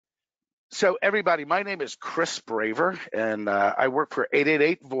So everybody, my name is Chris Braver, and I work for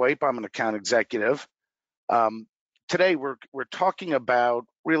 888 VoIP. I'm an account executive. Today we're talking about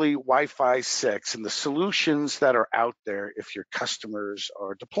really Wi-Fi 6 and the solutions that are out there if your customers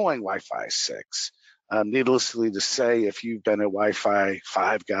are deploying Wi-Fi 6. Needlessly to say, if you've been a Wi-Fi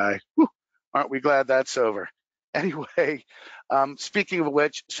 5 guy, whew, aren't we glad that's over? Anyway, speaking of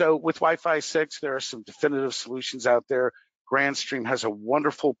which, so with Wi-Fi 6, there are some definitive solutions out there. Grandstream has a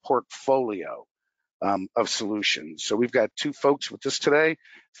wonderful portfolio of solutions. So we've got two folks with us today.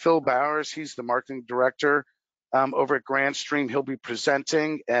 Phil Bowers, he's the marketing director over at Grandstream. He'll be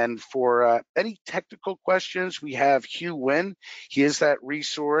presenting. And for any technical questions, we have Hugh Wynn. He is that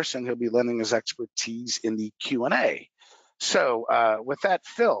resource, and he'll be lending his expertise in the Q&A. So with that,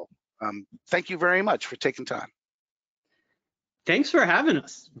 Phil, thank you very much for taking time. Thanks for having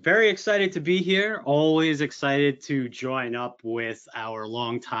us. Very excited to be here. Always excited to join up with our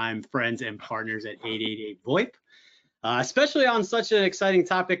longtime friends and partners at 888 VoIP, especially on such an exciting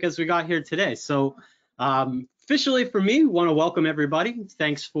topic as we got here today. So officially for me, want to welcome everybody.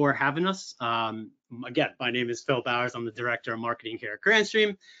 Thanks for having us. Again, my name is Phil Bowers. I'm the Director of Marketing here at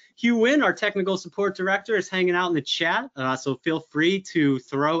Grandstream. Hugh Wynn, our Technical Support Director, is hanging out in the chat. So feel free to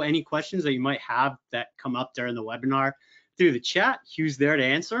throw any questions that you might have that come up during the webinar through the chat. Hugh's there to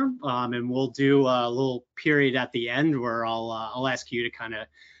answer them, and we'll do a little period at the end where I'll ask you to kind of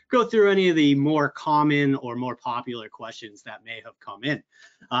go through any of the more common or more popular questions that may have come in.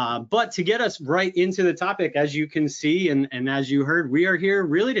 But to get us right into the topic, as you can see and as you heard, we are here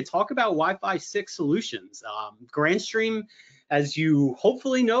really to talk about Wi-Fi 6 solutions. Grandstream, as you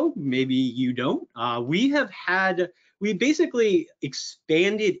hopefully know, maybe you don't, we basically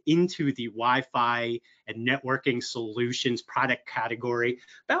expanded into the Wi-Fi and networking solutions product category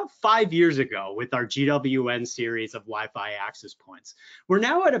about 5 years ago with our GWN series of Wi-Fi access points. We're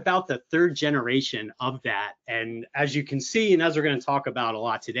now at about the third generation of that. And as you can see, and as we're going to talk about a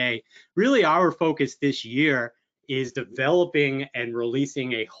lot today, really our focus this year is developing and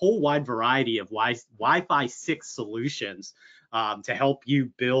releasing a whole wide variety of Wi-Fi 6 solutions to help you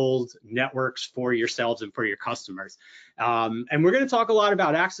build networks for yourselves and for your customers. And we're going to talk a lot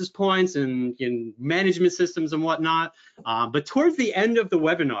about access points and management systems and whatnot. But towards the end of the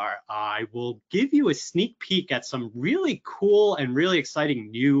webinar, I will give you a sneak peek at some really cool and really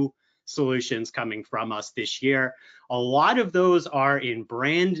exciting new solutions coming from us this year. A lot of those are in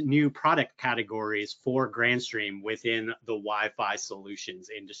brand new product categories for Grandstream within the Wi-Fi solutions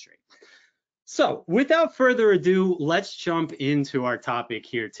industry. So without further ado, let's jump into our topic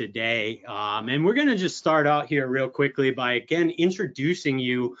here today. And we're going to just start out here real quickly by, again, introducing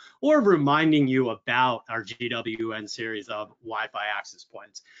you or reminding you about our GWN series of Wi-Fi access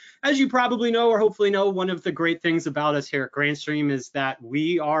points. As you probably know, or hopefully know, one of the great things about us here at Grandstream is that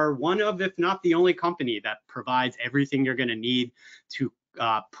we are one of, if not the only company that provides everything you're going to need to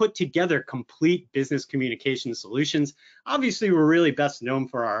put together complete business communication solutions. Obviously, we're really best known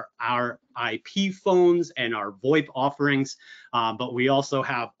for our IP phones and our VoIP offerings, but we also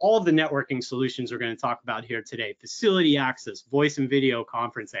have all of the networking solutions we're going to talk about here today: facility access, voice and video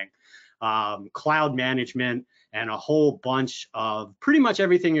conferencing, cloud management, and a whole bunch of pretty much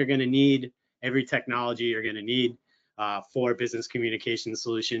everything you're going to need, every technology you're going to need for business communication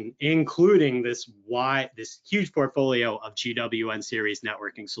solution, including this huge portfolio of GWN series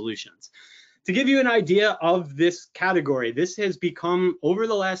networking solutions. To give you an idea of this category, this has become, over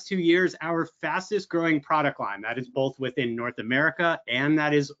the last 2 years, our fastest growing product line. That is both within North America and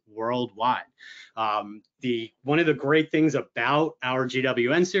that is worldwide. One of the great things about our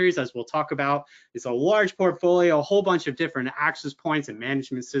GWN series, as we'll talk about, is a large portfolio, a whole bunch of different access points and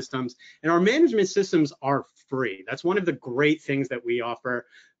management systems. And our management systems are free. That's one of the great things that we offer.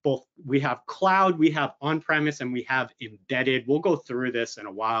 Both we have cloud, we have on-premise, and we have embedded. We'll go through this in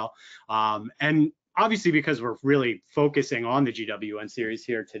a while. And obviously, because we're really focusing on the GWN series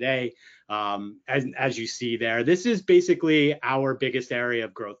here today, as you see there, this is basically our biggest area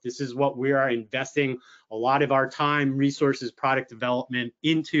of growth. This is what we are investing a lot of our time, resources, product development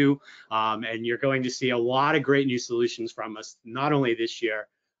into, and you're going to see a lot of great new solutions from us, not only this year.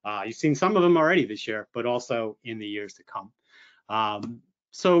 You've seen some of them already this year, but also in the years to come.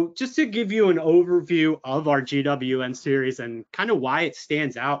 So just to give you an overview of our GWN series and kind of why it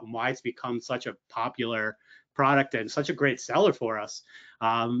stands out and why it's become such a popular product and such a great seller for us,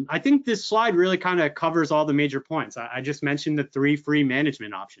 I think this slide really kind of covers all the major points. I just mentioned the 3 free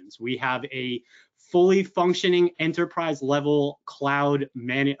management options. We have a fully functioning enterprise level cloud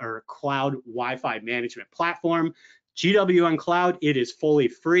Wi-Fi management platform. GWN Cloud, it is fully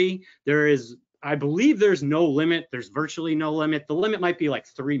free. There is I believe there's no limit. There's virtually no limit. The limit might be like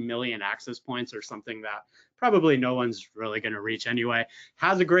 3 million access points or something that probably no one's really going to reach anyway.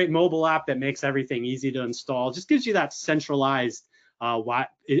 Has a great mobile app that makes everything easy to install. Just gives you that centralized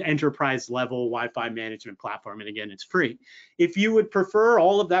enterprise level Wi-Fi management platform. And again, it's free. If you would prefer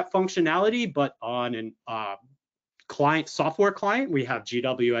all of that functionality, but on an software client, we have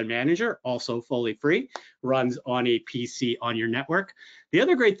GWN Manager, also fully free, runs on a PC on your network. The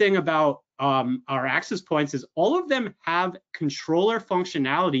other great thing about our access points is all of them have controller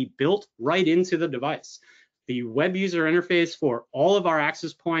functionality built right into the device. The web user interface for all of our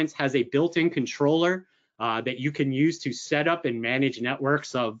access points has a built-in controller that you can use to set up and manage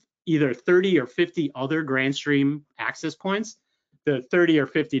networks of either 30 or 50 other Grandstream access points. The 30 or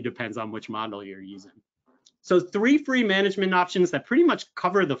 50 depends on which model you're using. So 3 free management options that pretty much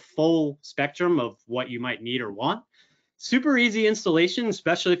cover the full spectrum of what you might need or want. Super easy installation,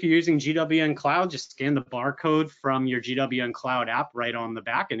 especially if you're using GWN Cloud. Just scan the barcode from your GWN Cloud app right on the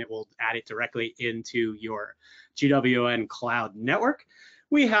back, and it will add it directly into your GWN Cloud network.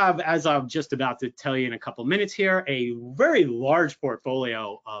 We have, as I'm just about to tell you in a couple minutes here, a very large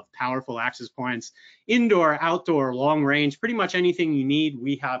portfolio of powerful access points, indoor, outdoor, long range, pretty much anything you need,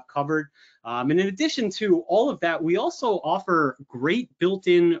 we have covered. And in addition to all of that, we also offer great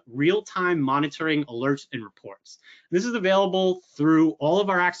built-in real-time monitoring alerts and reports. This is available through all of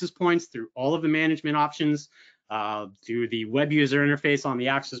our access points, through all of the management options, through the web user interface on the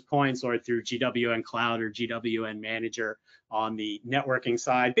access points, or through GWN Cloud or GWN Manager on the networking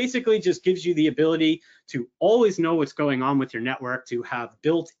side. Basically just gives you the ability to always know what's going on with your network, to have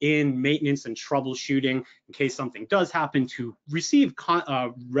built-in maintenance and troubleshooting in case something does happen, to receive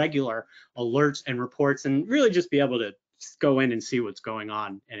regular alerts and reports, and really just be able to go in and see what's going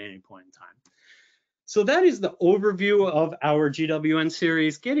on at any point in time. So that is the overview of our GWN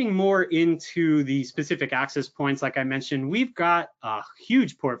series. Getting more into the specific access points, like I mentioned, we've got a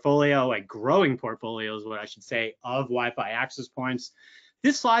huge portfolio, a growing portfolio is what I should say, of Wi-Fi access points.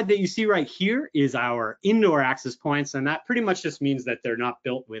 This slide that you see right here is our indoor access points, and that pretty much just means that they're not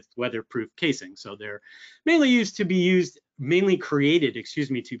built with weatherproof casing. So they're mainly created,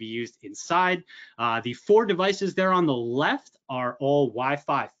 to be used inside. The 4 devices there on the left are all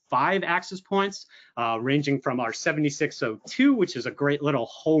Wi-Fi 5 access points, ranging from our 7602, which is a great little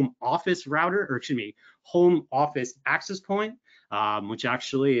home office router, or home office access point, which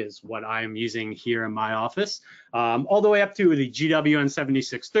actually is what I'm using here in my office, all the way up to the GWN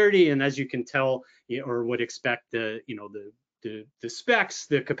 7630. And as you can tell, or would expect, the specs,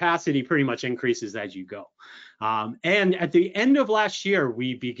 the capacity pretty much increases as you go. And at the end of last year,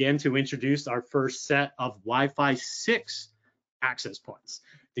 we began to introduce our first set of Wi-Fi 6 access points,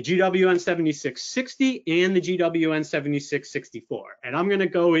 the GWN 7660 and the GWN 7664. And I'm going to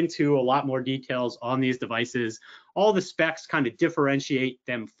go into a lot more details on these devices. All the specs kind of differentiate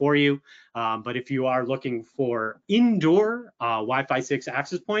them for you. But if you are looking for indoor Wi-Fi 6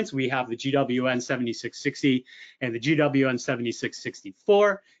 access points, we have the GWN 7660 and the GWN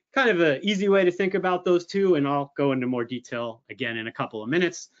 7664. Kind of an easy way to think about those two, and I'll go into more detail again in a couple of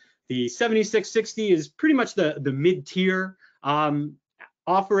minutes. The 7660 is pretty much the mid-tier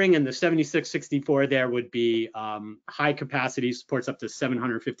offering, and the 7664 there would be high capacity, supports up to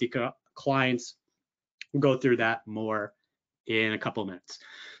 750 clients. We'll go through that more in a couple of minutes.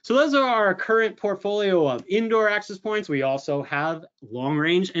 So those are our current portfolio of indoor access points. We also have long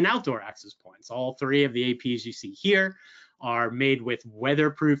range and outdoor access points. All 3 of the APs you see here are made with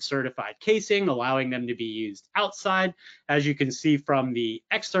weatherproof certified casing, allowing them to be used outside. As you can see from the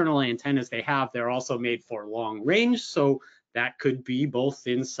external antennas they have, they're also made for long range, so that could be both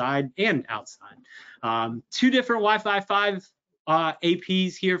inside and outside. 2 different Wi-Fi 5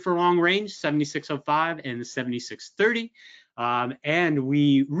 APs here for long range, 7605 and the 7630. And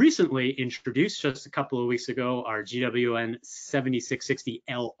we recently introduced, just a couple of weeks ago, our GWN 7660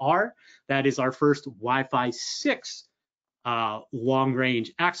 LR. That is our first Wi-Fi 6 long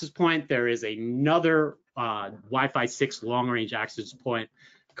range access point. There is another Wi-Fi 6 long range access point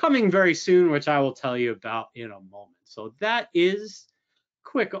coming very soon, which I will tell you about in a moment. So that is a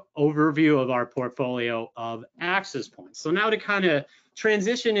quick overview of our portfolio of access points. So now to kind of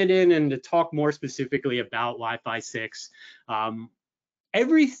transition it in and to talk more specifically about Wi-Fi 6,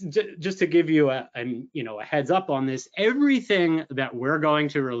 just to give you a heads up on this, everything that we're going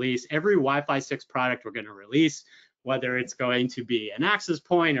to release, every Wi-Fi 6 product we're going to release, whether it's going to be an access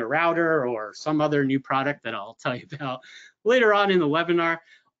point, a router, or some other new product that I'll tell you about later on in the webinar,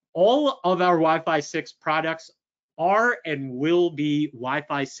 all of our Wi-Fi 6 products are and will be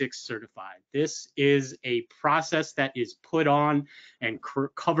Wi-Fi 6 certified. This is a process that is put on and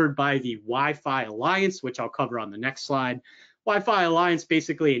covered by the Wi-Fi Alliance, which I'll cover on the next slide. Wi-Fi Alliance,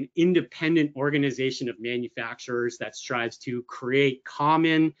 basically an independent organization of manufacturers that strives to create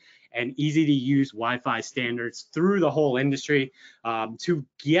common and easy to use Wi-Fi standards through the whole industry to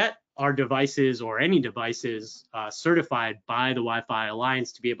get our devices or any devices certified by the Wi-Fi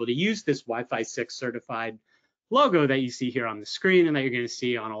Alliance to be able to use this Wi-Fi 6 certified logo that you see here on the screen and that you're going to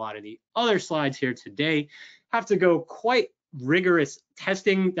see on a lot of the other slides here today. Have to go quite rigorous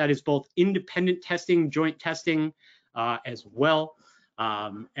testing that is both independent testing, joint testing as well.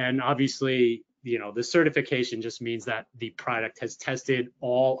 And obviously, you know, the certification just means that the product has tested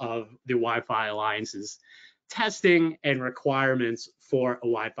all of the Wi-Fi Alliance's testing and requirements for a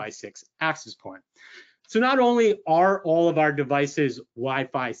Wi-Fi 6 access point. So not only are all of our devices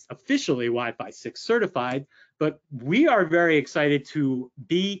officially Wi-Fi 6 certified, but we are very excited to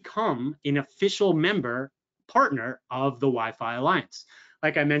become an official partner of the Wi-Fi Alliance.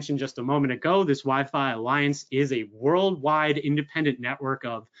 Like I mentioned just a moment ago, this Wi-Fi Alliance is a worldwide independent network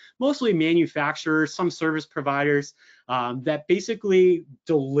of mostly manufacturers, some service providers that basically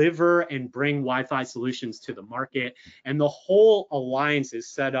deliver and bring Wi-Fi solutions to the market. And the whole alliance is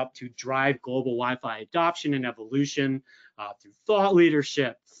set up to drive global Wi-Fi adoption and evolution through thought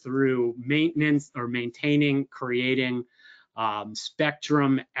leadership, through maintenance or maintaining, creating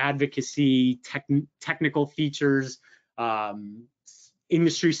spectrum advocacy, technical features,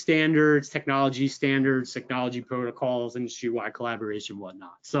 industry standards, technology protocols, industry-wide collaboration,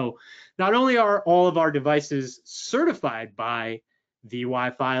 whatnot. So not only are all of our devices certified by the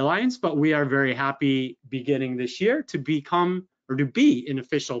Wi-Fi Alliance, but we are very happy beginning this year to become or to be an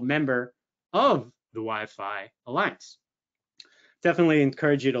official member of the Wi-Fi Alliance. Definitely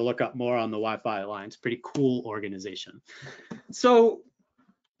encourage you to look up more on the Wi-Fi Alliance. Pretty cool organization. So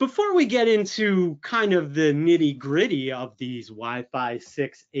before we get into kind of the nitty gritty of these Wi-Fi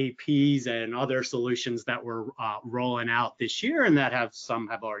 6 APs and other solutions that we're rolling out this year and that some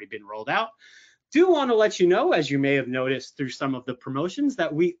have already been rolled out, do want to let you know, as you may have noticed through some of the promotions,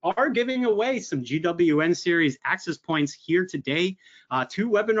 that we are giving away some GWN series access points here today to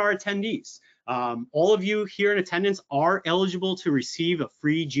webinar attendees. All of you here in attendance are eligible to receive a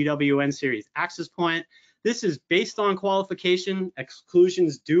free GWN series access point. This is based on qualification.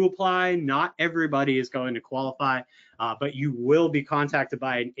 Exclusions do apply. Not everybody is going to qualify, but you will be contacted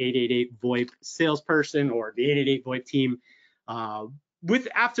by an 888 VoIP salesperson or the 888 VoIP team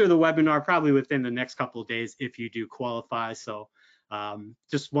after the webinar, probably within the next couple of days if you do qualify. So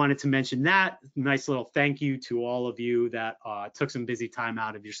just wanted to mention that. Nice little thank you to all of you that took some busy time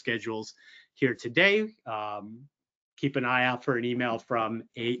out of your schedules here today. Keep an eye out for an email from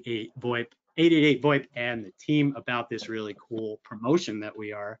 888 VoIP and the team about this really cool promotion that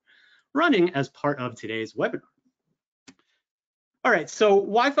we are running as part of today's webinar. All right, so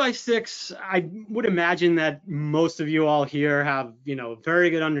Wi-Fi 6, I would imagine that most of you all here have, you know, a very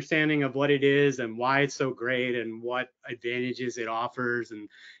good understanding of what it is and why it's so great and what advantages it offers and,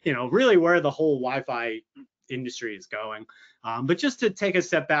 you know, really where the whole Wi-Fi industry is going. But just to take a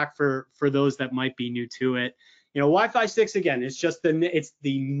step back for those that might be new to it, you know, Wi-Fi 6 again, it's just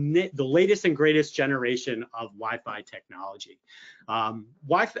the latest and greatest generation of Wi-Fi technology.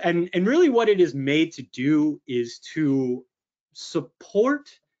 Wi-Fi and really what it is made to do is to support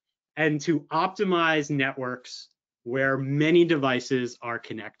and to optimize networks where many devices are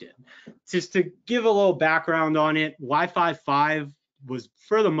connected. Just to give a little background on it, Wi-Fi 5 was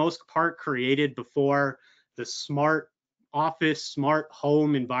for the most part created before the smart office, smart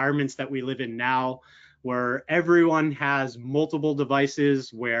home environments that we live in now, where everyone has multiple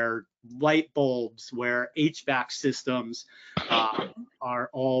devices, where light bulbs, where HVAC systems are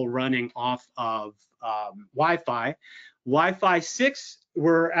all running off of Wi-Fi. Wi-Fi 6,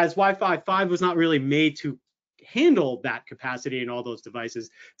 whereas Wi-Fi 5 was not really made to handle that capacity in all those devices,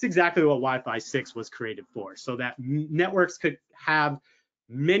 it's exactly what Wi-Fi 6 was created for, so that networks could have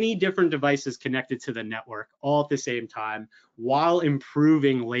many different devices connected to the network all at the same time while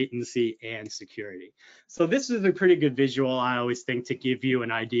improving latency and security. So this is a pretty good visual, I always think, to give you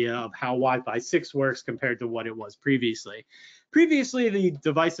an idea of how Wi-Fi 6 works compared to what it was previously. Previously, the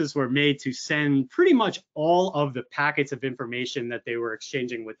devices were made to send pretty much all of the packets of information that they were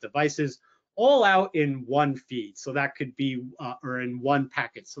exchanging with devices all out in one feed. So that could be, or in one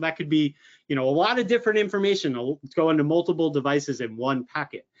packet. So that could be, you know, a lot of different information going to multiple devices in one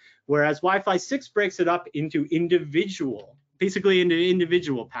packet. Whereas Wi-Fi 6 breaks it up into individual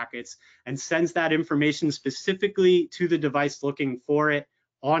packets and sends that information specifically to the device looking for it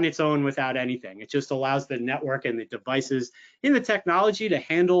on its own without anything. It just allows the network and the devices in the technology to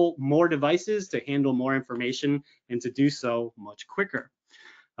handle more devices, to handle more information, and to do so much quicker.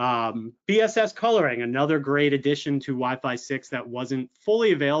 BSS coloring, another great addition to Wi-Fi 6 that wasn't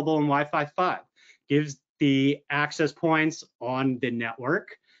fully available in Wi-Fi 5, gives the access points on the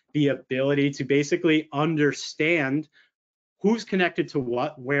network the ability to basically understand who's connected to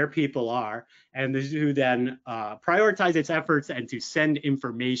what, where people are, and to then prioritize its efforts and to send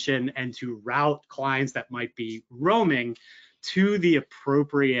information and to route clients that might be roaming to the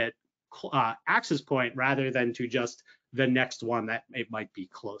appropriate access point rather than to just the next one that it might be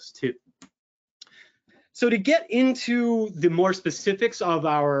close to. So to get into the more specifics of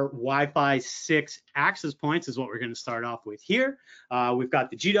our Wi-Fi 6 access points is what we're going to start off with here. We've got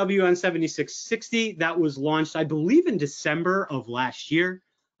the GWN7660 that was launched, I believe, in December of last year.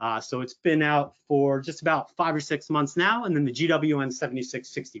 So it's been out for just about 5 or 6 months now. And then the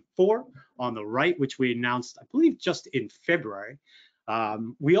GWN7664 on the right, which we announced, I believe, just in February.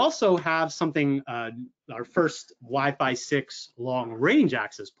 We also have something, our first Wi-Fi 6 long range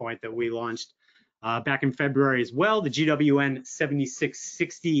access point that we launched back in February as well, the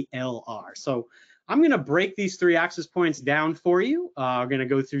GWN7660LR. So I'm going to break these 3 access points down for you. I'm going to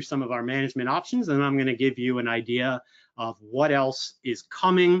go through some of our management options, and I'm going to give you an idea of what else is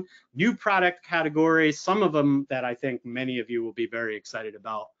coming, new product categories, some of them that I think many of you will be very excited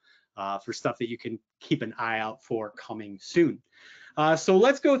about for stuff that you can keep an eye out for coming soon. So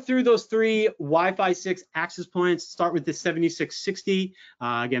let's go through those 3 Wi-Fi 6 access points. Start with the 7660.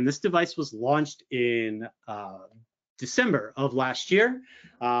 Again, this device was launched in December of last year.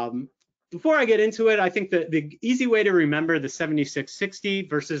 Before I get into it, I think the easy way to remember the 7660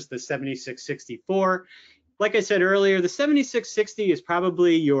 versus the 7664, like I said earlier, the 7660 is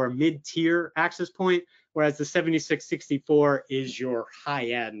probably your mid-tier access point, whereas the 7664 is your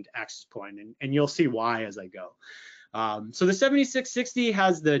high-end access point, and you'll see why as I go. So the 7660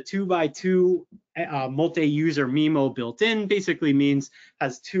 has the 2x2 multi-user MIMO built in, basically means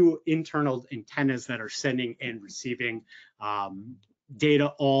has 2 internal antennas that are sending and receiving data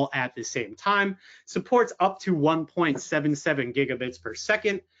all at the same time. Supports up to 1.77 gigabits per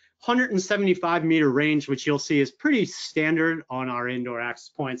second, 175 meter range, which you'll see is pretty standard on our indoor access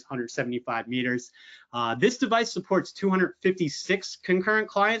points, 175 meters. This device supports 256 concurrent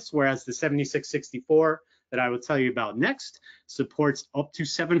clients, whereas the 7664 that I will tell you about next supports up to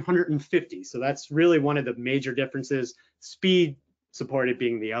 750. So that's really one of the major differences, speed supported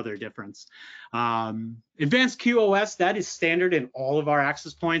being the other difference. Advanced QoS, that is standard in all of our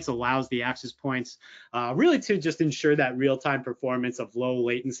access points, allows the access points really to just ensure that real-time performance of low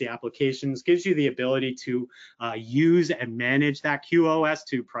latency applications, gives you the ability to use and manage that QoS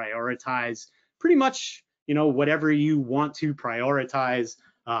to prioritize pretty much, you know, whatever you want to prioritize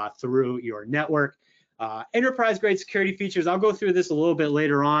through your network. Enterprise grade security features, I'll go through this a little bit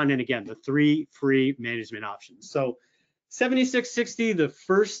later on. And again, the 3 free management options. So 7660, the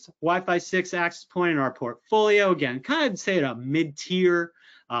first Wi-Fi 6 access point in our portfolio. Again, kind of say at a mid-tier,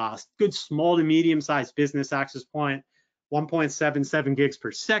 good small to medium-sized business access point, 1.77 gigs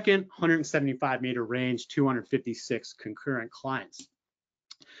per second, 175 meter range, 256 concurrent clients.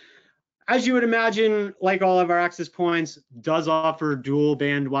 As you would imagine, like all of our access points, does offer dual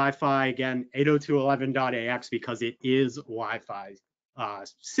band Wi-Fi, again, 802.11.ax because it is Wi-Fi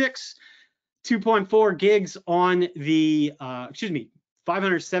 6, 2.4 gigs on the,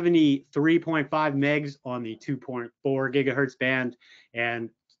 573.5 megs on the 2.4 gigahertz band, and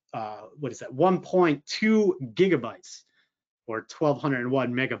 1.2 gigabytes or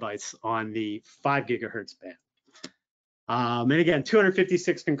 1201 megabytes on the 5 gigahertz band. And again,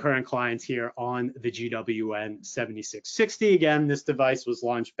 256 concurrent clients here on the GWN 7660. Again, this device was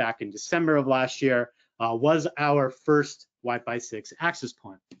launched back in December of last year, was our first Wi-Fi 6 access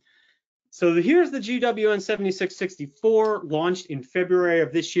point. So here's the GWN 7664, launched in February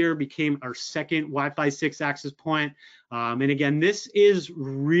of this year, became our second Wi-Fi 6 access point. And again, this is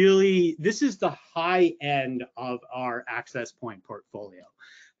the high end of our access point portfolio.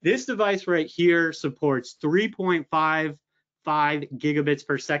 This device right here supports 3.55 gigabits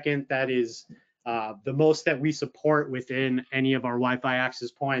per second. That is the most that we support within any of our Wi-Fi access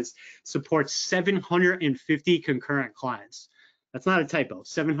points. Supports 750 concurrent clients. That's not a typo,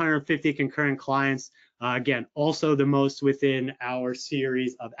 750 concurrent clients. Again, also the most within our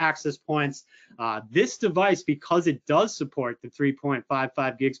series of access points. This device, because it does support the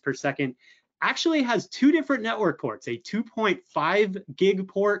 3.55 gigs per second, actually has 2 different network ports, a 2.5 gig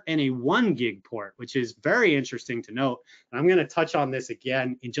port and a 1 gig port, which is very interesting to note. And I'm going to touch on this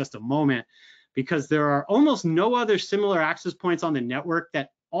again in just a moment. because there are almost no other similar access points on the network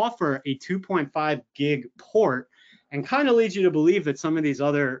that offer a 2.5 gig port, and kind of leads you to believe that some of these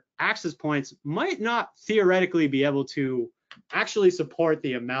other access points might not theoretically be able to actually support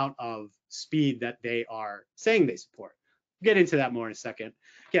the amount of speed that they are saying they support. Get into that more in a second.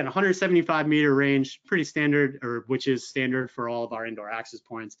 Again, 175-meter range, pretty standard, or which is standard for all of our indoor access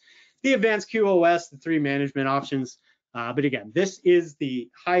points. The advanced QoS, the 3 management options. But again, this is the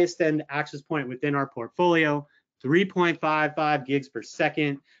highest end access point within our portfolio, 3.55 gigs per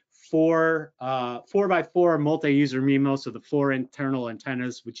second, 4x4 multi-user MIMO, so the 4 internal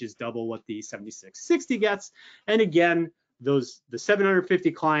antennas, which is double what the 7660 gets. And again, the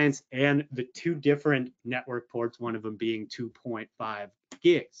 750 clients and the 2 different network ports, one of them being 2.5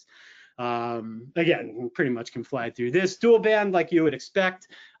 gigs. Again, pretty much can fly through this dual band like you would expect.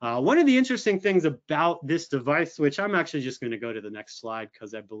 One of the interesting things about this device, which I'm actually just going to go to the next slide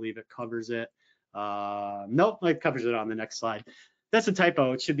because I believe it covers it. Nope, it covers it on the next slide. That's a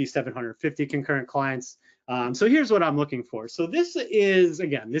typo. It should be 750 concurrent clients. So here's what I'm looking for. So this is,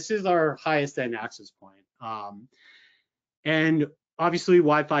 again, this is our highest end access point. And obviously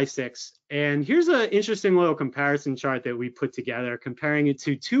Wi-Fi 6. And here's an interesting little comparison chart that we put together, comparing it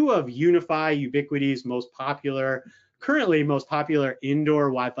to 2 of Unify Ubiquity's currently most popular indoor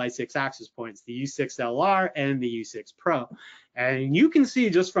Wi-Fi 6 access points, the U6LR and the U6 Pro. And you can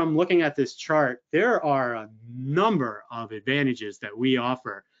see just from looking at this chart, there are a number of advantages that we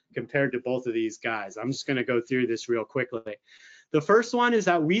offer compared to both of these guys. I'm just going to go through this real quickly. The first one is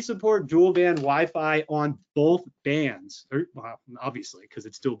that we support dual band Wi-Fi on both bands, well, obviously, because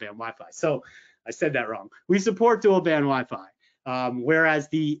it's dual band Wi-Fi. So I said that wrong. We support dual band Wi-Fi, whereas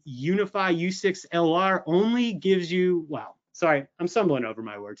the Unify U6LR only gives you, well, sorry, I'm stumbling over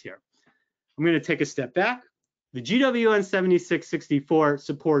my words here. I'm going to take a step back. The GWN 7664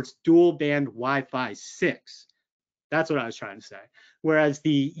 supports dual band Wi-Fi 6. That's what I was trying to say. Whereas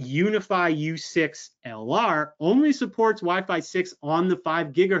the Unify U6LR only supports Wi-Fi 6 on the 5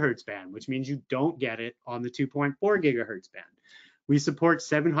 gigahertz band, which means you don't get it on the 2.4 gigahertz band. We support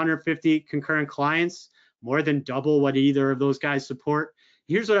 750 concurrent clients, more than double what either of those guys support.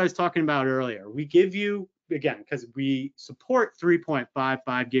 Here's what I was talking about earlier. We give you, again, because we support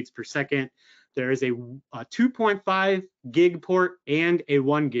 3.55 gigs per second, there is a 2.5 gig port and a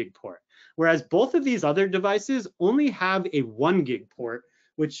 1 gig port. Whereas both of these other devices only have a 1 gig port,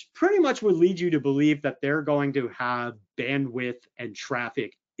 which pretty much would lead you to believe that they're going to have bandwidth and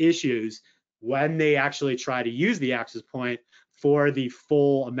traffic issues when they actually try to use the access point for the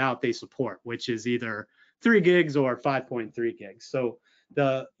full amount they support, which is either 3 gigs or 5.3 gigs. So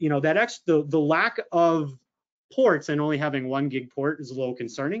the lack of ports and only having 1 gig port is a little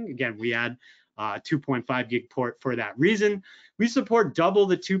concerning. Again, we add 2.5 gig port for that reason. We support double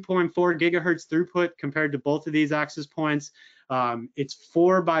the 2.4 gigahertz throughput compared to both of these access points. It's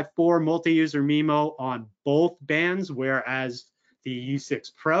 4x4 multi-user MIMO on both bands, whereas the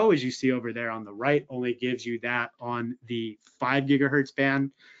U6 Pro, as you see over there on the right, only gives you that on the 5 gigahertz band.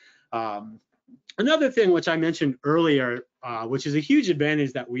 Another thing which I mentioned earlier, which is a huge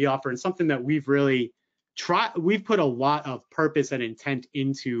advantage that we offer and something that we've really we've put a lot of purpose and intent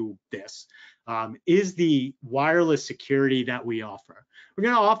into this, is the wireless security that we offer. We're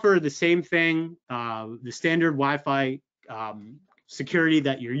going to offer the same thing, the standard Wi-Fi security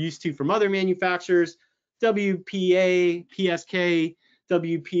that you're used to from other manufacturers, WPA, PSK,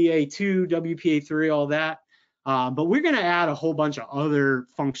 WPA2, WPA3, all that. But we're going to add a whole bunch of other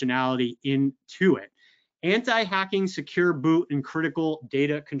functionality into it. Anti-hacking, secure boot, and critical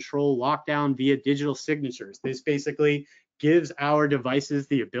data control lockdown via digital signatures. This basically gives our devices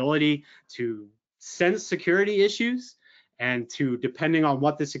the ability to sense security issues and to, depending on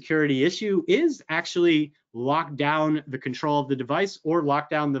what the security issue is, actually lock down the control of the device or lock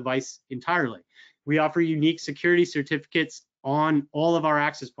down the device entirely. We offer unique security certificates on all of our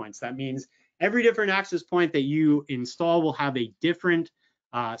access points. That means every different access point that you install will have a different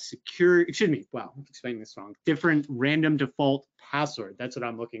different random default password. That's what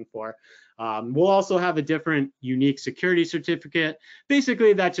I'm looking for. We'll also have a different unique security certificate.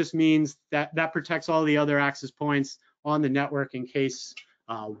 Basically, that just means that protects all the other access points on the network in case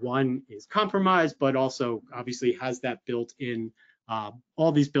one is compromised, but also obviously has that built-in,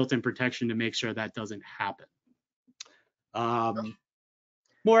 all these built-in protection to make sure that doesn't happen.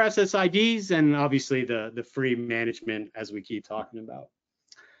 More SSIDs and obviously the free management as we keep talking about.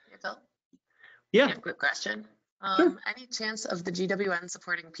 Phil? Yeah. I have a quick question. Sure. Any chance of the GWN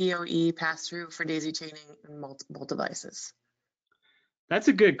supporting PoE pass-through for daisy chaining in multiple devices? That's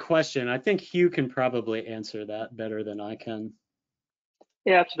a good question. I think Hugh can probably answer that better than I can.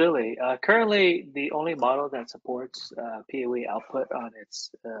 Yeah, absolutely. Currently, the only model that supports PoE output on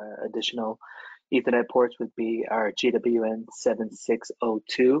its additional Ethernet ports would be our GWN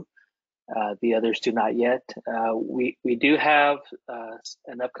 7602. The others do not yet. We do have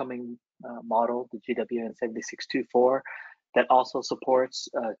an upcoming model, the GWN 7624, that also supports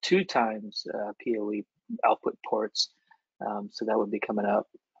 2 times PoE output ports. So that would be coming up.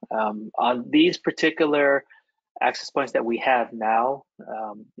 On these particular access points that we have now,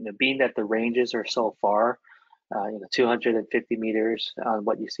 being that the ranges are so far, 250 meters on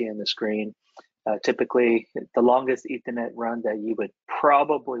what you see on the screen. Typically, the longest Ethernet run that you would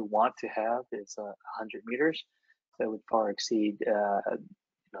probably want to have is 100 meters. So it would far exceed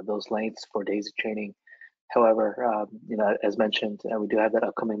those lengths for daisy chaining. However, as mentioned, we do have that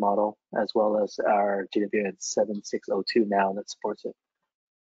upcoming model as well as our GWN 7602 now that supports it.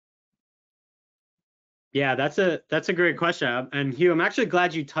 Yeah, that's a great question. And Hugh, I'm actually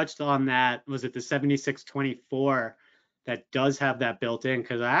glad you touched on that. Was it the 7624 that does have that built in?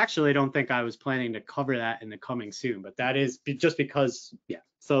 Because I actually don't think I was planning to cover that in the coming soon, but that is just because, yeah.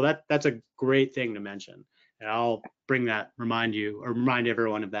 So that's a great thing to mention. And I'll remind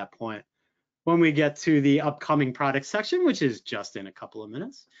everyone of that point when we get to the upcoming product section, which is just in a couple of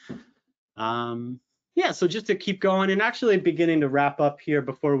minutes. Yeah, so just to keep going and actually beginning to wrap up here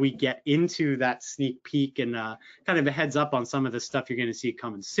before we get into that sneak peek and kind of a heads up on some of the stuff you're going to see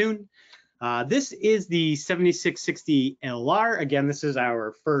coming soon. This is the 7660 LR. Again, this is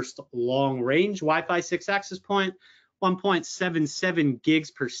our first long range Wi-Fi 6 access point, 1.77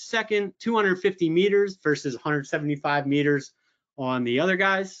 gigs per second, 250 meters versus 175 meters on the other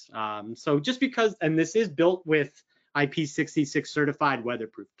guys. So just because, and this is built with IP66 certified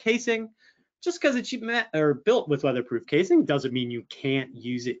weatherproof casing. Just because it's built with weatherproof casing doesn't mean you can't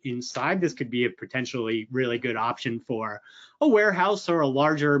use it inside. This could be a potentially really good option for a warehouse or a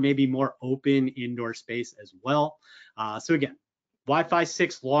larger, maybe more open indoor space as well. So again, Wi-Fi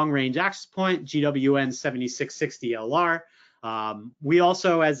 6 long range access point, GWN 7660 LR. We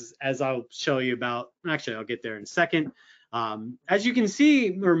also, as I'll show you about, actually I'll get there in a second. As you can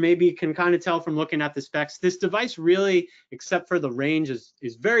see, or maybe can kind of tell from looking at the specs, this device really, except for the range, is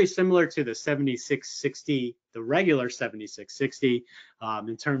very similar to the 7660, the regular 7660,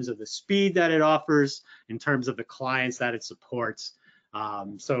 in terms of the speed that it offers, in terms of the clients that it supports.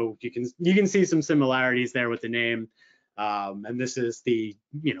 So you can see some similarities there with the name. And this is the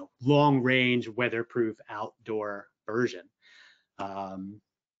long range weatherproof outdoor version.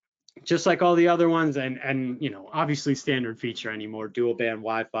 Just like all the other ones, and obviously standard feature anymore, dual band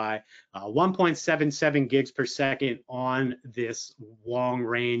Wi-Fi, 1.77 gigs per second on this long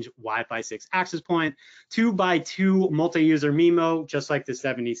range Wi-Fi 6 access point, 2x2 multi-user MIMO, just like the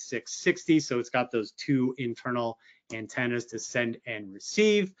 7660. So it's got those 2 internal antennas to send and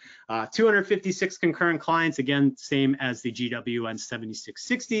receive. 256 concurrent clients, again, same as the GWN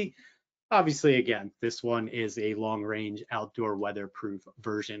 7660. Obviously, again, this one is a long-range outdoor weatherproof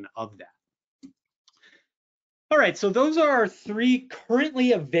version of that. All right, so those are our 3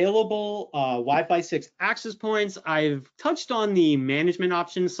 currently available Wi-Fi 6 access points. I've touched on the management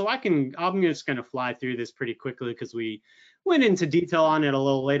options, so I'm just going to fly through this pretty quickly because we went into detail on it a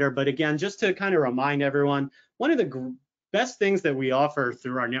little later. But again, just to kind of remind everyone, one of the best things that we offer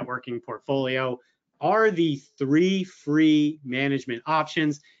through our networking portfolio are the 3 free management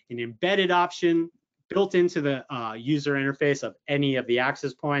options, an embedded option built into the user interface of any of the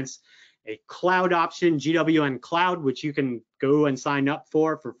access points, a cloud option, GWN Cloud, which you can go and sign up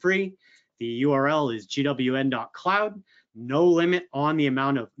for free. The URL is gwn.cloud. No limit on the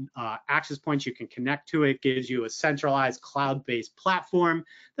amount of access points you can connect to it. Gives you a centralized cloud-based platform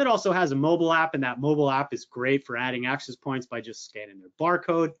that also has a mobile app, and that mobile app is great for adding access points by just scanning their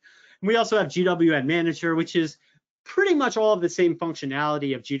barcode. And we also have GWN Manager, which is pretty much all of the same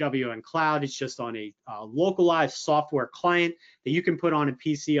functionality of GWN Cloud. It's just on a localized software client that you can put on a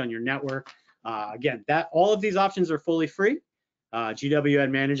PC on your network. Again, all of these options are fully free.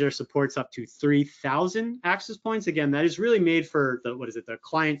 GWN Manager supports up to 3,000 access points. Again, that is really made for the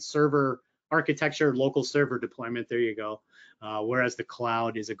client server architecture, local server deployment. There you go. Whereas the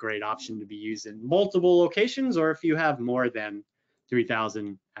cloud is a great option to be used in multiple locations, or if you have more than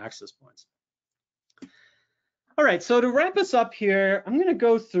 3,000 access points. All right, so to wrap us up here, I'm going to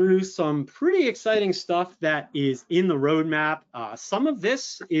go through some pretty exciting stuff that is in the roadmap. Some of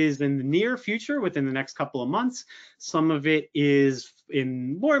this is in the near future, within the next couple of months. Some of it is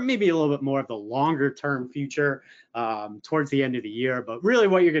in maybe a little bit more of the longer term future, towards the end of the year. But really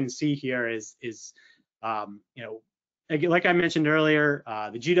what you're going to see here is like I mentioned earlier,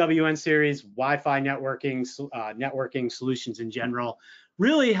 the GWN series, Wi-Fi networking solutions in general,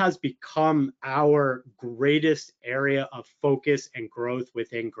 really has become our greatest area of focus and growth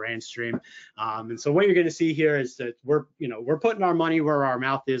within Grandstream. And so what you're going to see here is that we're putting our money where our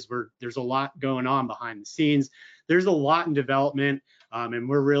mouth is. There's a lot going on behind the scenes. There's a lot in development, and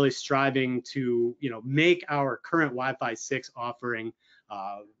we're really striving to make our current Wi-Fi 6 offering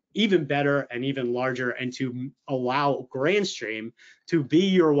even better and even larger, and to allow Grandstream to be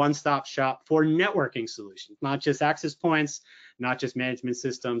your one-stop shop for networking solutions, not just access points, not just management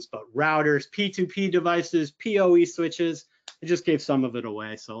systems, but routers, P2P devices, PoE switches. I just gave some of it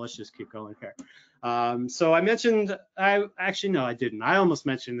away, so let's just keep going here. So I mentioned, no, I didn't. I almost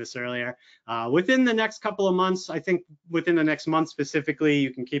mentioned this earlier. Within the next couple of months, I think within the next month specifically,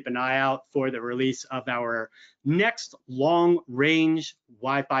 you can keep an eye out for the release of our next long-range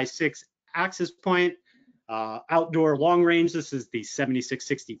Wi-Fi 6 access point, outdoor long range. This is the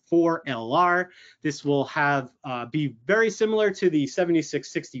 7664 LR. This will be very similar to the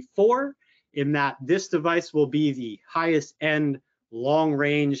 7664 in that this device will be the highest end long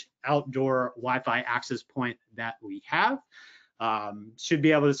range outdoor Wi-Fi access point that we have. Should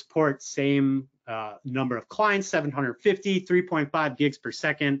be able to support same number of clients, 750, 3.5 gigs per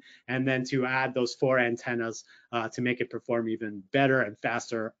second, and then to add those 4 antennas to make it perform even better and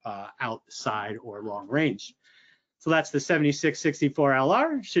faster outside or long range. So that's the 7664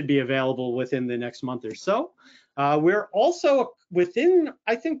 LR, should be available within the next month or so. We're also within,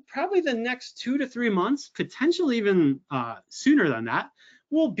 I think, probably the next 2 to 3 months, potentially even sooner than that,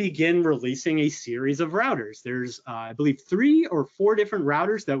 we'll begin releasing a series of routers. There's, I believe, 3 or 4 different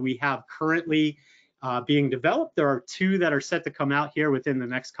routers that we have currently being developed. There are 2 that are set to come out here within the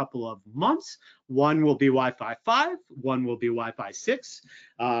next couple of months. One will be Wi-Fi 5, one will be Wi-Fi 6.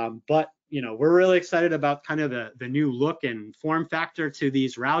 But we're really excited about kind of the new look and form factor to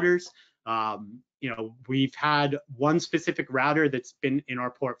these routers. We've had one specific router that's been in our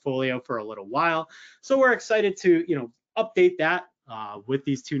portfolio for a little while, so we're excited to update that with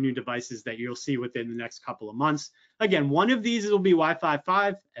these 2 new devices that you'll see within the next couple of months. Again, one of these will be Wi-Fi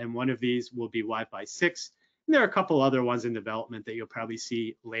 5 and one of these will be Wi-Fi 6. And there are a couple other ones in development that you'll probably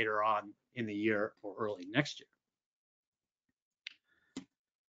see later on in the year or early next year.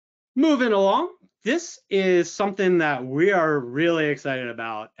 Moving along, this is something that we are really excited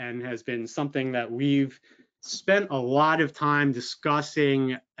about and has been something that we've spent a lot of time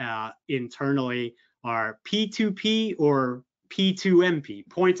discussing internally, our P2P or P2MP,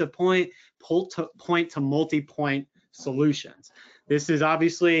 point-to-point, point-to-multi-point solutions. This is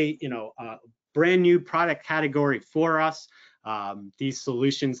obviously, a brand new product category for us. These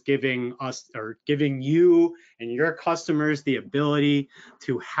solutions giving you and your customers the ability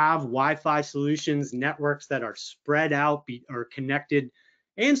to have Wi-Fi solutions, networks that are spread out or connected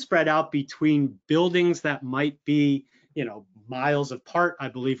and spread out between buildings that might be, miles apart. I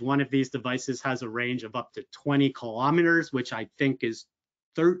believe one of these devices has a range of up to 20 kilometers, which I think is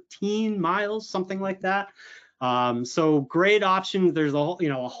 13 miles, something like that. So great options. There's a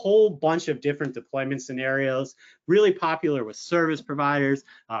whole bunch of different deployment scenarios, really popular with service providers,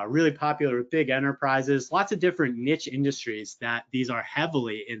 really popular with big enterprises, lots of different niche industries that these are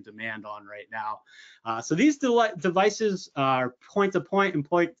heavily in demand on right now. So these devices are point-to-point and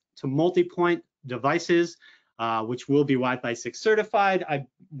point-to-multi-point devices, which will be Wi-Fi 6 certified.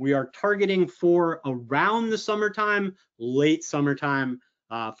 We are targeting for around the summertime, late summertime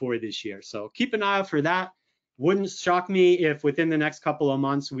for this year. So keep an eye out for that. Wouldn't shock me if within the next couple of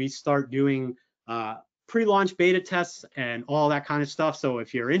months we start doing pre-launch beta tests and all that kind of stuff. So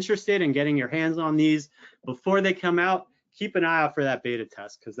if you're interested in getting your hands on these before they come out, keep an eye out for that beta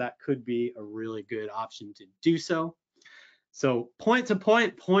test, because that could be a really good option to do so. So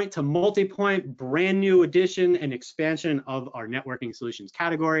point-to-point, point-to-multi-point, brand new addition and expansion of our networking solutions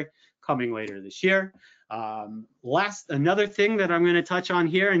category coming later this year. Another thing that I'm going to touch on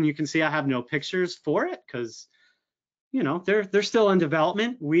here, and you can see I have no pictures for it because they're still in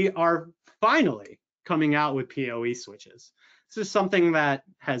development. We are finally coming out with PoE switches. This is something that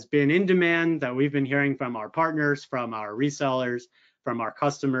has been in demand, that we've been hearing from our partners, from our resellers, from our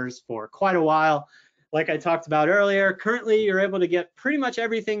customers for quite a while. Like I talked about earlier, currently you're able to get pretty much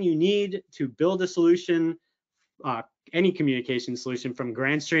everything you need to build a solution, any communication solution from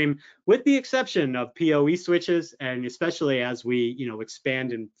Grandstream, with the exception of PoE switches. And especially as we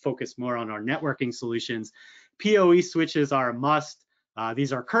expand and focus more on our networking solutions, PoE switches are a must.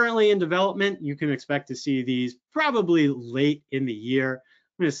 These are currently in development. You can expect to see these probably late in the year.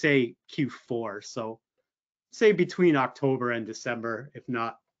 I'm going to say Q4, so say between October and December, if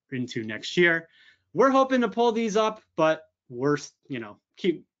not into next year. We're hoping to pull these up, but we'll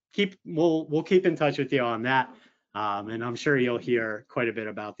keep in touch with you on that. And I'm sure you'll hear quite a bit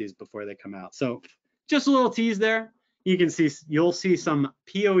about these before they come out. So just a little tease there. You'll see some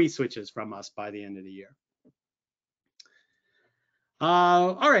PoE switches from us by the end of the year.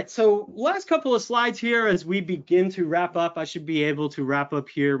 All right, so last couple of slides here as we begin to wrap up. I should be able to wrap up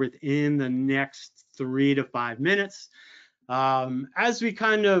here within the next 3 to 5 minutes. As we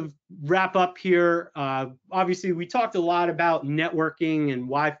kind of wrap up here, obviously we talked a lot about networking and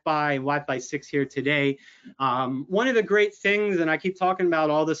Wi-Fi and Wi-Fi 6 here today. One of the great things, and I keep talking about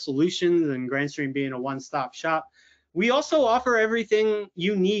all the solutions and Grandstream being a one-stop shop, we also offer everything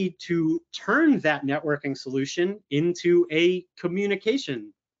you need to turn that networking solution into a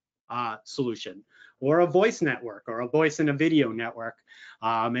communication solution, or a voice network, or a voice and a video network.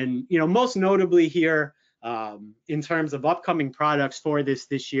 And most notably here, in terms of upcoming products for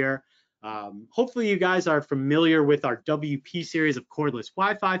this year, hopefully you guys are familiar with our WP series of cordless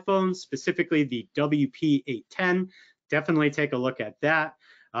Wi-Fi phones, specifically the WP810. Definitely take a look at that.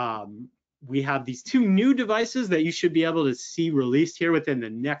 We have these 2 new devices that you should be able to see released here within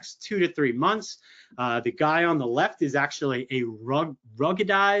the next 2 to 3 months. The guy on the left is actually a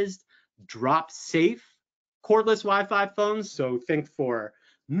ruggedized, drop-safe cordless Wi-Fi phones. So think for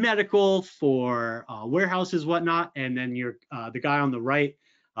medical, for warehouses, whatnot. And then the guy on the right,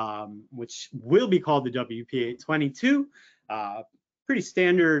 which will be called the WP822. Pretty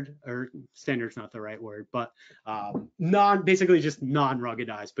standard, or standard's not the right word, but basically just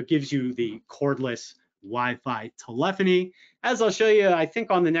non-ruggedized, but gives you the cordless Wi-Fi telephony. As I'll show you, I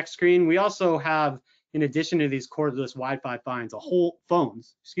think on the next screen, we also have, in addition to these cordless Wi-Fi phones, a whole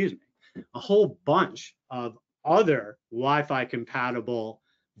bunch of other Wi-Fi compatible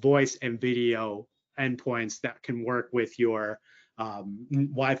voice and video endpoints that can work with your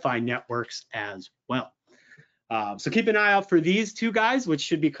Wi-Fi networks as well. So keep an eye out for these 2 guys, which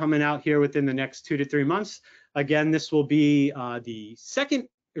should be coming out here within the next 2 to 3 months. Again, this will be the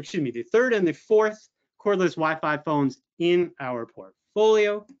 3rd and the 4th cordless Wi-Fi phones in our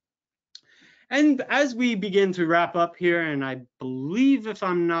portfolio. And as we begin to wrap up here, and I believe, if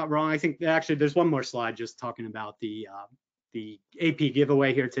I'm not wrong, I think actually there's one more slide just talking about the AP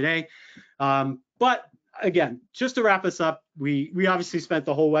giveaway here today. But again, just to wrap us up, we obviously spent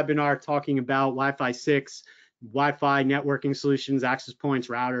the whole webinar talking about Wi-Fi 6, Wi-Fi networking solutions, access points,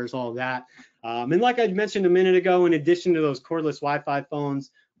 routers, all of that. And like I mentioned a minute ago, in addition to those cordless Wi-Fi phones,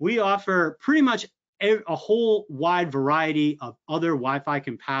 we offer pretty much a whole wide variety of other Wi-Fi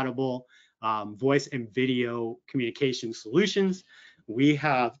compatible voice and video communication solutions. We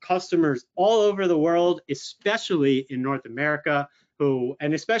have customers all over the world, especially in North America, who,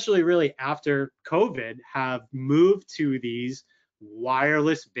 and especially really after COVID, have moved to these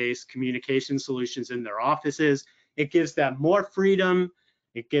wireless-based communication solutions in their offices. It gives them more freedom.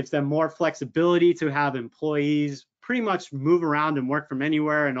 It gives them more flexibility to have employees pretty much move around and work from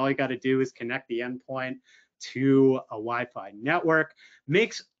anywhere, and all you got to do is connect the endpoint to a Wi-Fi network.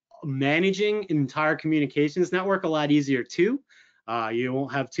 Makes managing an entire communications network a lot easier too. You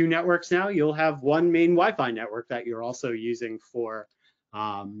won't have 2 networks now. You'll have one main Wi-Fi network that you're also using for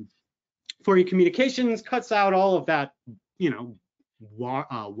your communications. Cuts out all of that,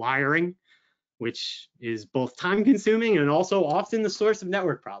 wiring, which is both time consuming and also often the source of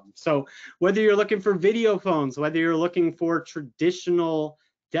network problems. So whether you're looking for video phones, whether you're looking for traditional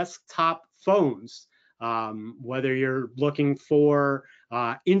desktop phones, whether you're looking for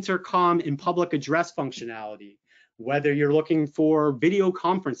intercom and public address functionality, whether you're looking for video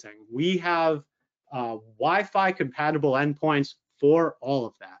conferencing, we have Wi-Fi compatible endpoints for all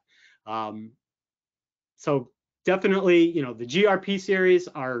of that. So definitely, the GRP series,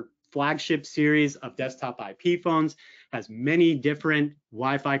 our flagship series of desktop IP phones, has many different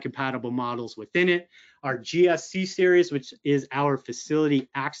Wi-Fi compatible models within it. Our GSC series, which is our facility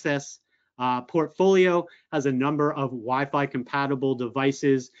access portfolio, has a number of Wi-Fi compatible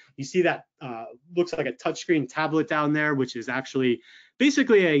devices. You see that looks like a touchscreen tablet down there, which is actually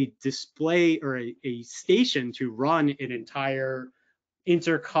basically a display or a station to run an entire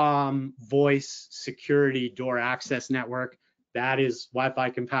intercom, voice, security, door access network. That is Wi-Fi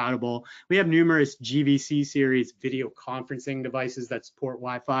compatible. We have numerous GVC series video conferencing devices that support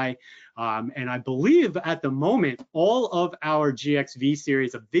Wi-Fi. And I believe at the moment, all of our GXV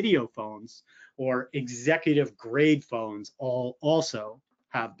series of video phones or executive grade phones all also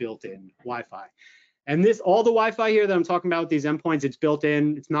have built-in Wi-Fi. And all the Wi-Fi here that I'm talking about with these endpoints, it's built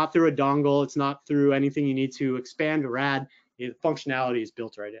in. It's not through a dongle. It's not through anything you need to expand or add. The functionality is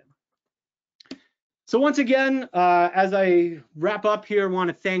built right in. So once again, as I wrap up here, I want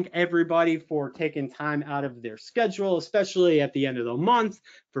to thank everybody for taking time out of their schedule, especially at the end of the month,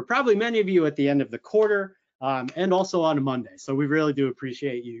 for probably many of you at the end of the quarter. and also on a Monday. So we really do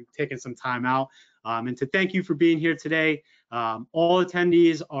appreciate you taking some time out. And to thank you for being here today. All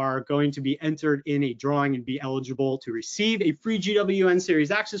attendees are going to be entered in a drawing and be eligible to receive a free GWN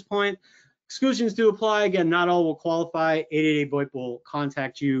Series access point. Exclusions do apply. Again, not all will qualify. 888 VoIP will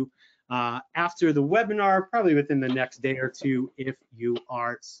contact you after the webinar, probably within the next day or two if you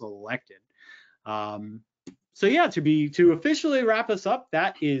are selected. So yeah, to officially wrap us up,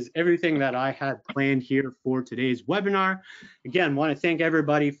 that is everything that I had planned here for today's webinar. Again, want to thank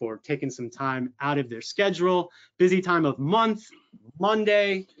everybody for taking some time out of their schedule, busy time of month,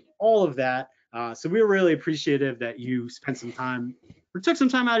 Monday, all of that. So we're really appreciative that you spent some time or took some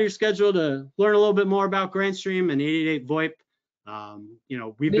time out of your schedule to learn a little bit more about Grandstream and 888 VoIP. You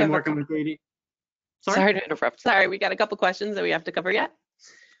know, we've been working with 888. Sorry to interrupt. Sorry, we got a couple questions that we have to cover yet.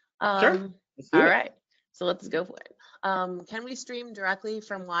 Sure. All right, so let's go for it. Can we stream directly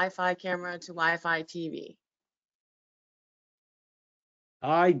from Wi-Fi camera to Wi-Fi TV?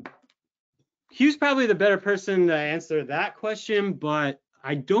 Hugh's probably the better person to answer that question, but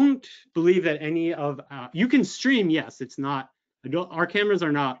I don't believe that any of you can stream. Yes, it's not. Our cameras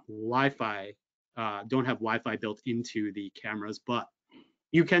are not Wi-Fi. Don't have Wi-Fi built into the cameras, but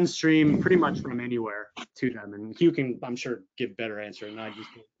you can stream pretty much from anywhere to them. And Hugh can, I'm sure, give a better answer than I just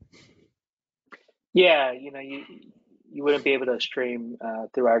did. Yeah, you know, you wouldn't be able to stream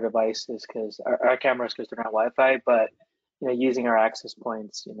through our devices because our cameras, because they're not Wi-Fi, but you know, using our access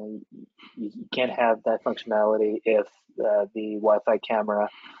points, you know, you can't have that functionality if the Wi-Fi camera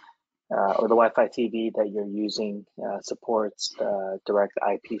or the Wi-Fi TV that you're using supports direct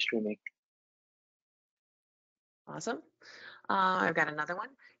IP streaming. Awesome. I've got another one.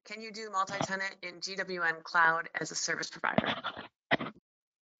 Can you do multi-tenant in GWN Cloud as a service provider?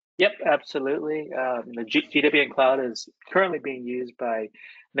 Yep, absolutely. The GWN Cloud is currently being used by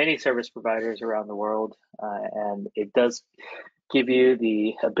many service providers around the world, and it does give you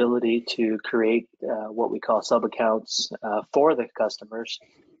the ability to create what we call sub-accounts for the customers,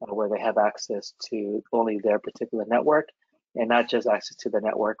 where they have access to only their particular network, and not just access to the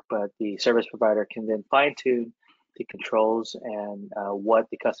network, but the service provider can then fine-tune the controls and what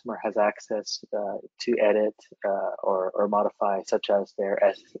the customer has access to edit or modify, such as their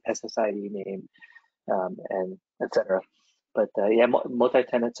SSID name and etc. But yeah,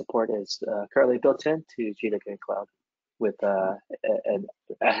 multi-tenant support is currently built into GWN Cloud with, and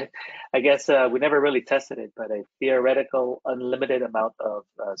I guess we never really tested it, but a theoretical unlimited amount of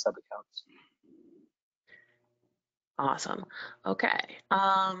sub-accounts. Awesome. Okay.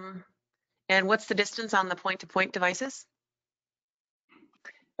 And what's the distance on the point-to-point devices?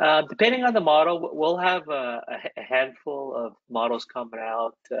 Depending on the model, we'll have a handful of models coming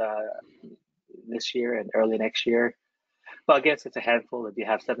out this year and early next year. Well, I guess it's a handful if you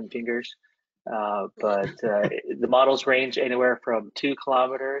have 7 fingers. But the models range anywhere from 2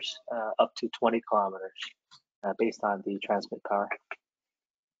 kilometers up to 20 kilometers based on the transmit power.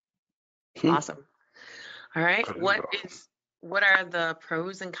 Awesome. All right. What are the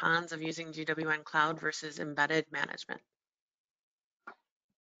pros and cons of using GWN Cloud versus embedded management?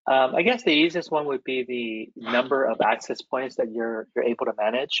 I guess the easiest one would be the number of access points that you're able to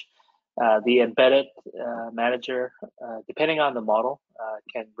manage. The embedded manager, depending on the model,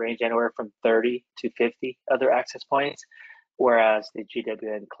 can range anywhere from 30 to 50 other access points, whereas the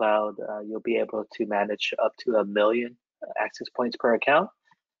GWN Cloud, you'll be able to manage up to 1 million access points per account.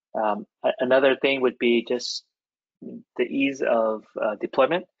 Another thing would be just the ease of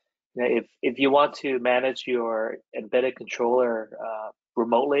deployment. You know, if you want to manage your embedded controller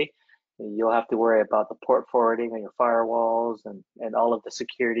remotely, you'll have to worry about the port forwarding on your firewalls and all of the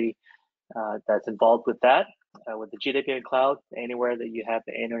security that's involved with that. With the GWN Cloud, anywhere that you have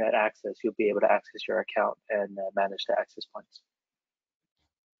the internet access, you'll be able to access your account and manage the access points.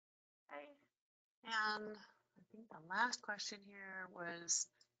 Okay. And I think the last question here was,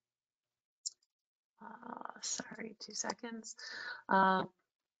 sorry, 2 seconds.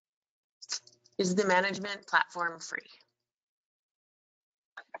 Is the management platform free?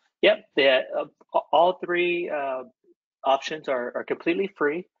 Yep, all 3 options are completely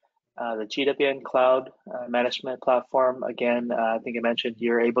free. The GWN Cloud management platform, again, I think I mentioned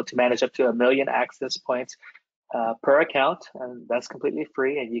you're able to manage up to 1 million access points per account, and that's completely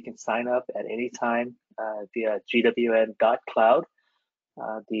free, and you can sign up at any time via gwn.cloud.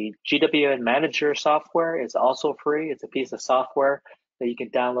 The GWN Manager software is also free. It's a piece of software that you can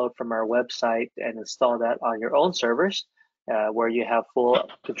download from our website and install that on your own servers, where you have full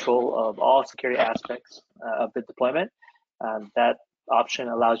control of all security aspects of the deployment. That option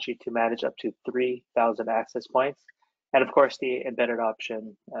allows you to manage up to 3,000 access points. And of course, the embedded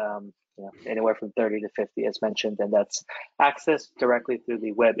option, anywhere from 30 to 50 as mentioned, and that's accessed directly through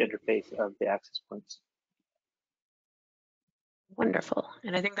the web interface of the access points. Wonderful.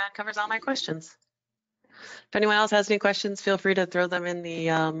 And I think that covers all my questions. If anyone else has any questions, feel free to throw them in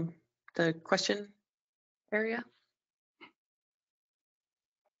the question area.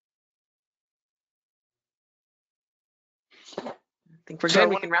 I think we're good.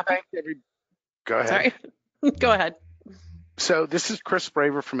 We can wrap up. Go ahead. Sorry. Go ahead. So this is Chris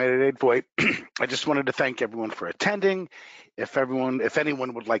Braver from 888 VoIP. I just wanted to thank everyone for attending. If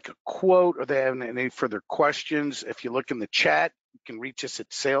anyone would like a quote or they have any further questions, if you look in the chat, you can reach us at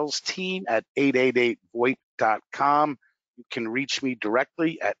salesteam@888voip.com. You can reach me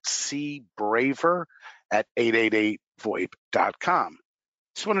directly at cbraver@888voip.com.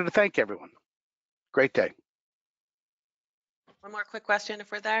 Just wanted to thank everyone. Great day. One more quick question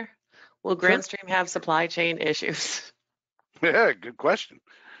if we're there. Will Sure. Grandstream have supply chain issues? Yeah, good question.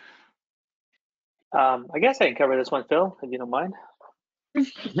 I guess I can cover this one, Phil, if you don't mind.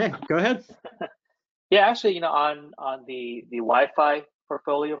 Yeah, go ahead. Yeah, actually, on the Wi-Fi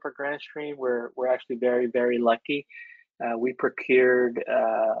portfolio for Grandstream, we're actually very, very lucky. We procured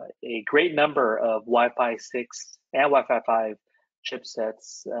a great number of Wi-Fi 6 and Wi-Fi 5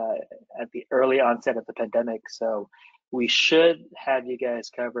 chipsets at the early onset of the pandemic. So we should have you guys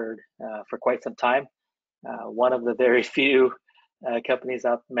covered for quite some time. One of the very few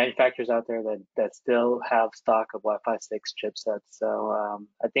manufacturers out there that still have stock of Wi-Fi 6 chipsets. So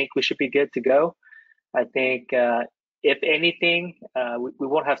I think we should be good to go. I think if anything, we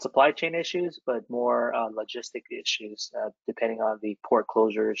won't have supply chain issues, but more logistic issues depending on the port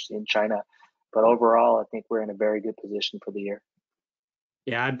closures in China. But overall, I think we're in a very good position for the year.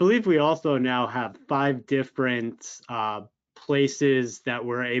 Yeah, I believe we also now have 5 different places that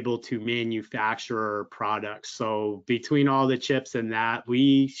we're able to manufacture products. So between all the chips and that,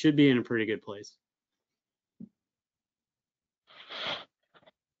 we should be in a pretty good place.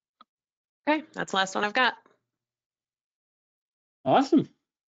 Okay, that's the last one I've got. Awesome.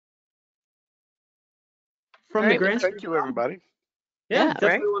 From the Grandstream. Thank you, everybody. Yeah, definitely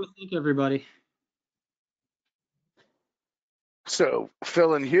right? want to thank everybody. So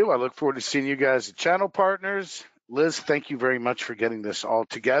Phil and Hugh, I look forward to seeing you guys as channel partners. Liz, thank you very much for getting this all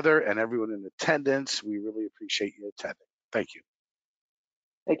together, and everyone in attendance. We really appreciate you attending. Thank you.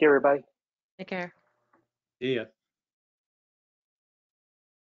 Thank you, everybody. Take care. See ya.